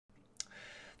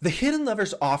The Hidden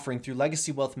Levers offering through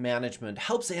Legacy Wealth Management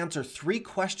helps answer 3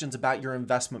 questions about your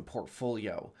investment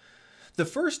portfolio. The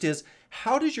first is,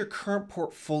 how does your current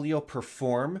portfolio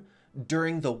perform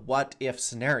during the what-if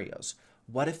scenarios?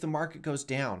 What if the market goes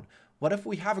down? What if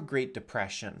we have a Great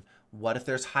Depression? What if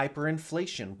there's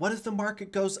hyperinflation? What if the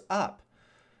market goes up?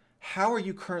 How are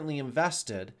you currently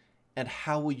invested, and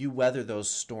how will you weather those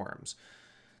storms?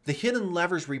 The Hidden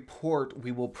Levers report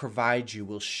we will provide you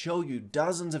will show you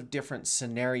dozens of different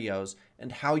scenarios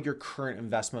and how your current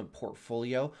investment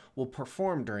portfolio will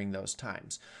perform during those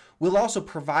times. We'll also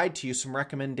provide to you some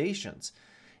recommendations.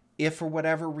 If for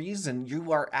whatever reason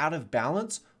you are out of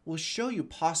balance, we'll show you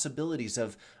possibilities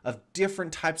of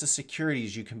different types of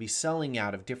securities you can be selling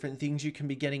out of, different things you can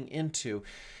be getting into,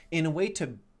 in a way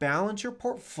to balance your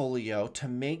portfolio to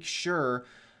make sure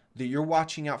that you're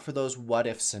watching out for those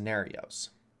what-if scenarios.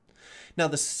 Now,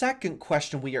 the second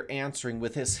question we are answering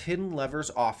with this Hidden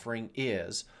Levers offering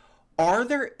is, are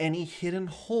there any hidden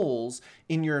holes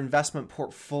in your investment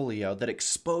portfolio that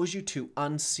expose you to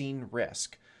unseen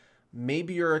risk?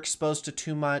 Maybe you're exposed to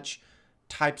too much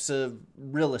types of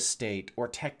real estate or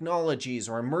technologies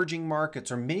or emerging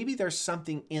markets, or maybe there's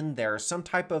something in there, some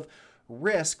type of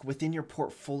risk within your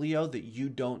portfolio that you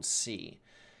don't see.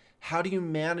 How do you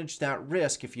manage that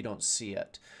risk if you don't see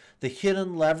it? The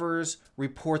Hidden Levers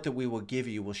report that we will give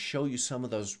you will show you some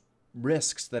of those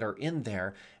risks that are in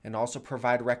there and also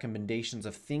provide recommendations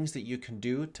of things that you can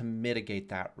do to mitigate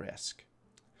that risk.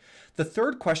 The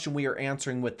third question we are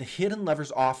answering with the Hidden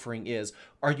Levers offering is,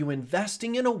 are you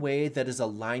investing in a way that is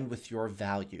aligned with your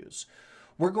values?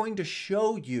 We're going to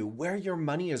show you where your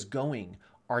money is going.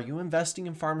 Are you investing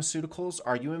in pharmaceuticals?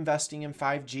 Are you investing in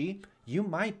 5G? You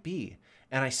might be.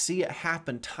 And I see it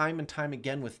happen time and time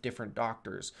again with different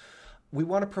doctors. We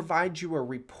want to provide you a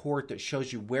report that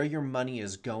shows you where your money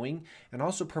is going and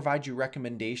also provide you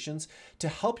recommendations to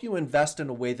help you invest in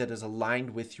a way that is aligned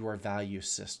with your value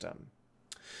system.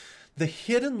 The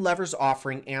Hidden Levers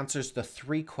offering answers the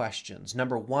 3 questions.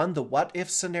 Number 1, the what-if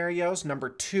scenarios. Number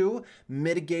 2,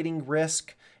 mitigating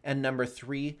risk. And number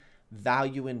 3,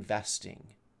 value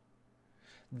investing.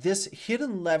 This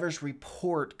Hidden Levers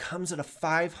report comes at a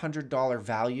 $500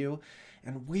 value,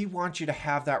 and we want you to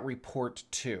have that report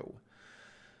too.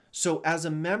 So as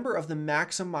a member of the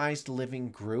Maximized Living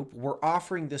group, we're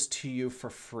offering this to you for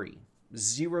free,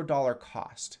 $0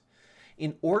 cost.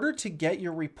 In order to get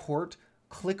your report,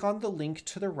 click on the link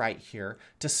to the right here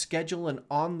to schedule an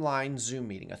online Zoom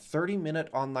meeting, a 30-minute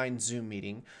online Zoom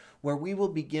meeting, where we will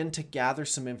begin to gather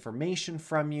some information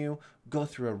from you, go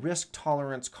through a risk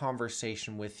tolerance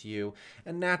conversation with you,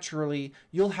 and naturally,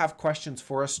 you'll have questions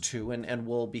for us too, and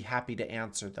we'll be happy to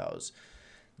answer those.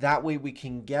 That way we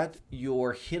can get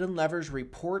your Hidden Levers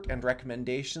report and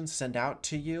recommendations sent out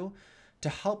to you to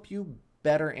help you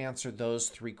better answer those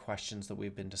 3 questions that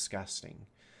we've been discussing.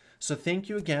 So thank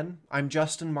you again. I'm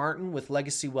Justin Martin with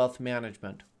Legacy Wealth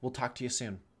Management. We'll talk to you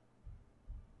soon.